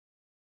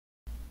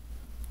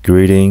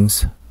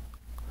Greetings.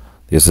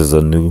 This is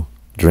a new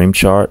dream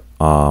chart.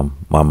 My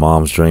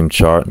mom's dream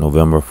chart,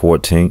 November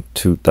 14th,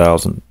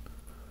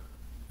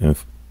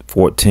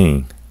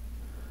 2014.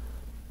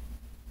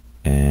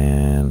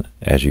 And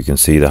as you can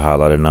see, the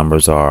highlighted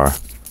numbers are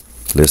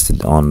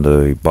listed on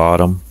the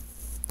bottom.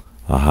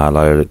 I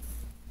highlighted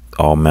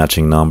all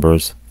matching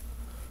numbers.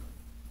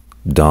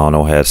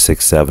 Donald had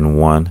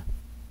 671.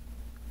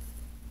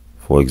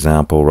 For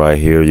example, right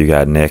here you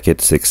got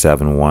naked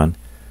 671.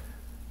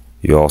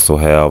 You also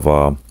have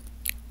I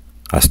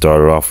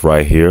started off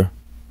right here.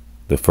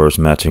 The first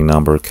matching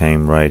number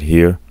came right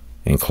here,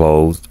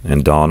 enclosed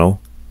in Donald.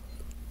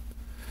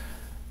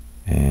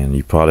 And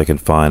you probably can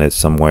find it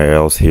somewhere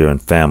else here in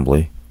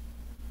family.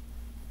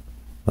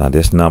 Now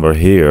this number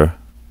here,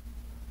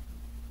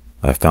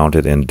 I found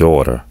it in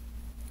daughter.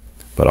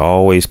 But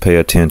always pay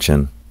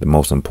attention. The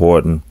most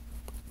important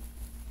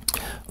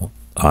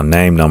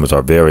name numbers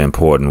are very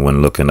important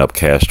when looking up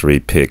Cash 3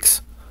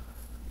 picks,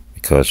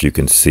 because you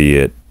can see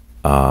it.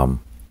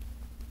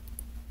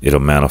 It'll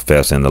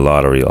manifest in the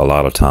lottery a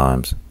lot of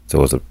times.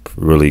 So it's a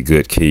really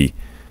good key.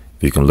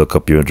 If you can look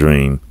up your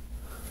dream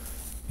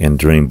in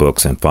dream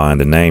books and find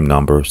the name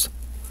numbers,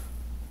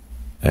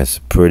 that's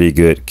a pretty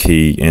good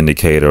key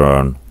indicator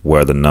on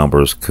where the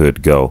numbers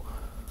could go.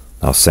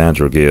 Now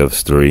Sandra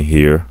gives 3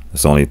 here.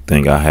 That's the only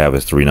thing I have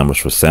is 3 numbers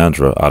for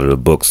Sandra out of the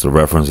books, the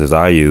references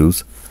I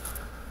use.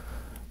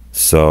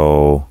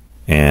 So,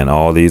 and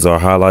all these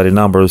are highlighted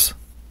numbers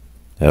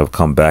that have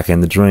come back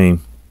in the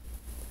dream.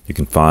 You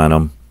can find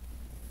them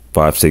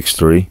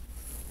 563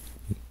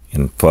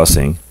 in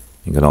fussing.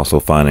 You can also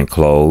find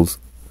enclosed,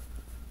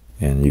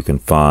 and you can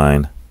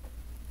find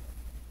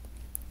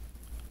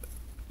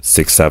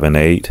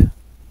 678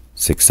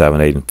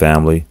 in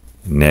family,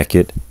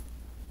 naked,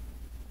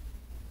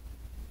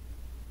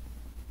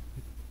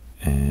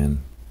 and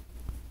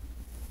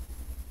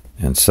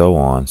so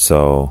on.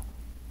 So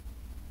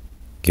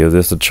give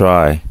this a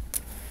try.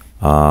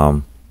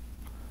 Some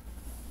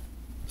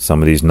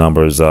of these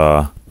numbers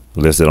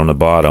listed on the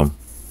bottom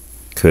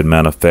could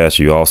manifest.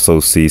 You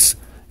also see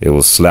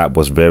slap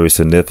was very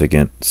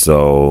significant.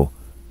 So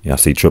I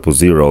see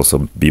 000.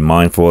 So be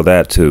mindful of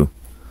that too.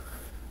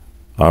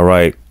 All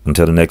right.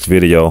 Until the next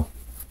video.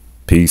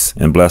 Peace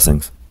and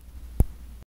blessings.